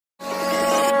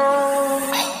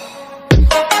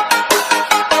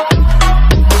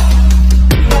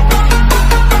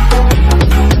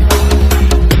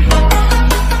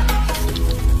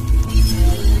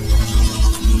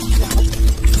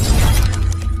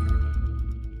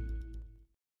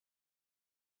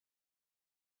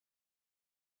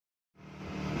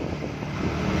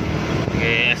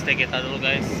SD kita dulu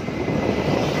guys.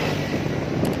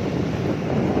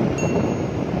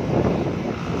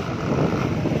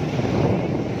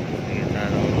 Kita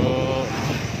dulu.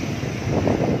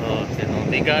 Tuh,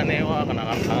 S03 nih, wah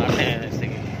kenangan sangat nih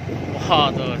SD. Wah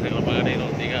tuh, Kelapa Gading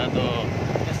 03 tuh.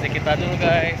 SD kita dulu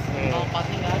guys.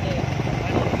 Lompatnya nggak ada ya?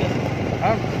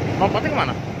 Ah, lompatnya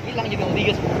kemana? Hilang jadi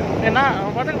 03 semua. Enak,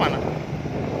 lompatnya kemana?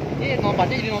 Iya,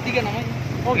 lompatnya jadi 03 namanya.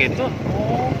 Oh gitu.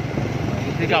 Oh,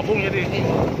 digabung jadi.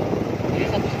 Jadi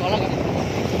satu sekolah kan?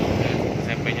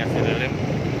 SMP-nya si Lilim.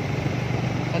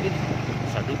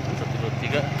 Satu,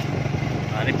 123.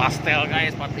 Nah, ini pastel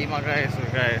guys, 45 guys,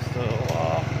 tuh.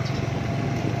 Wah.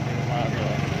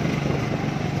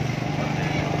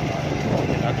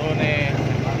 Aduh nih,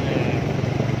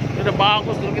 ini udah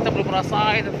bagus dulu kita belum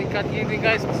rasain tingkat gini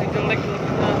guys, masih jelek dulu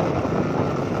kita.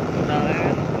 Udah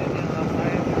ini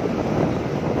rasain.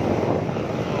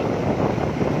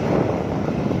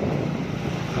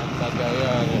 Santa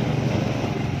Gaya nih.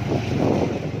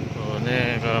 Tuh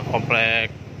nih ke komplek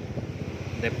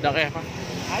Depdak ya Pak.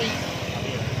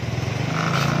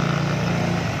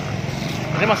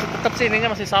 Ini masih tetap sih,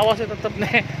 ininya masih sawah sih tetap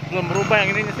nih, belum berubah.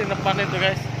 Yang ininya sih depannya itu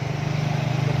guys.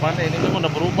 Depannya ini tuh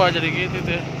udah berubah jadi gitu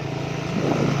tuh.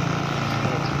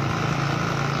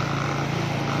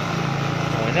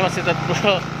 Oh, ini masih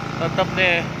tetap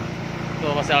nih.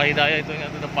 Tuh masih Al-Hidayah itu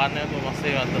depannya tuh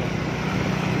masih tuh.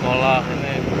 Sekolah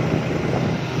ini.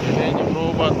 Ini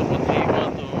berubah tuh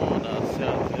berubah tuh.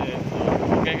 Dahsyat sih.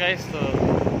 Oke guys tuh.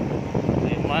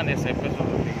 Jaman SMP 3.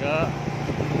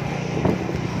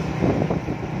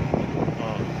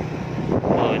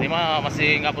 Oh, ini mah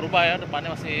masih nggak berubah ya,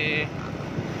 depannya masih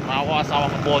rawa sawah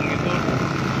kebon gitu.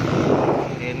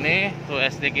 Ini tuh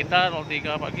SD kita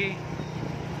 03 Pagi.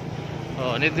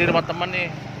 Oh, ini di rumah teman nih.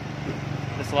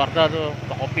 Di Suwarda tuh,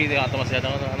 Pak Kopi atau masih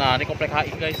ada. Nah, ini komplek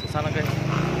HI guys, ke sana guys.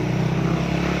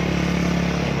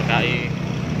 Komplek HI.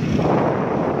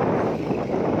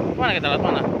 Mana kita lihat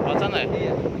mana? Lewat sana ya?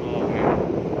 Iya. Oh, oke.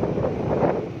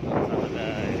 Sana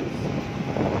guys.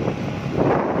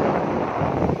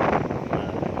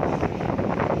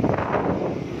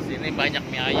 Sini banyak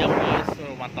mie ayam guys,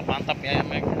 mantap-mantap mie ayam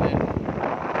ya.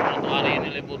 Untuk hari ini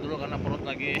libur dulu karena perut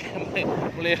lagi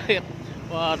melilit.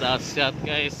 Wah dahsyat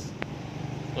guys.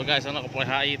 Tuh guys, sana ke Poe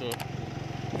HI tuh.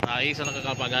 HI sana ke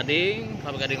Kelapa Gading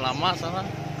lama sana.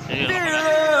 Jadi Kelapa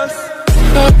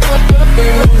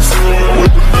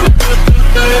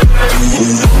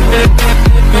Gading.